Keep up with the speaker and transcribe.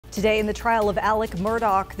Today in the trial of Alex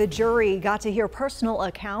Murdaugh, the jury got to hear personal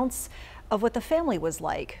accounts of what the family was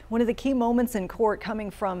like. One of the key moments in court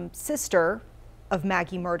coming from sister of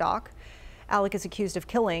Maggie Murdaugh. Alex is accused of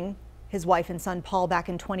killing his wife and son Paul back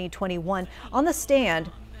in 2021. On the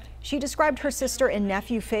stand, she described her sister and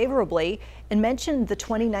nephew favorably and mentioned the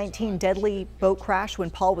 2019 deadly boat crash when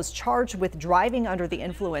Paul was charged with driving under the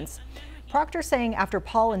influence. Proctor saying after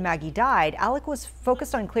Paul and Maggie died, Alex was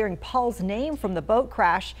focused on clearing Paul's name from the boat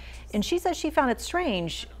crash, and she says she found it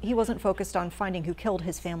strange he wasn't focused on finding who killed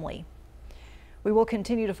his family. We will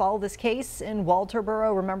continue to follow this case in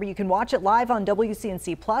Walterboro. Remember, you can watch it live on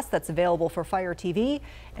WCNC Plus. That's available for Fire TV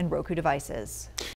and Roku devices.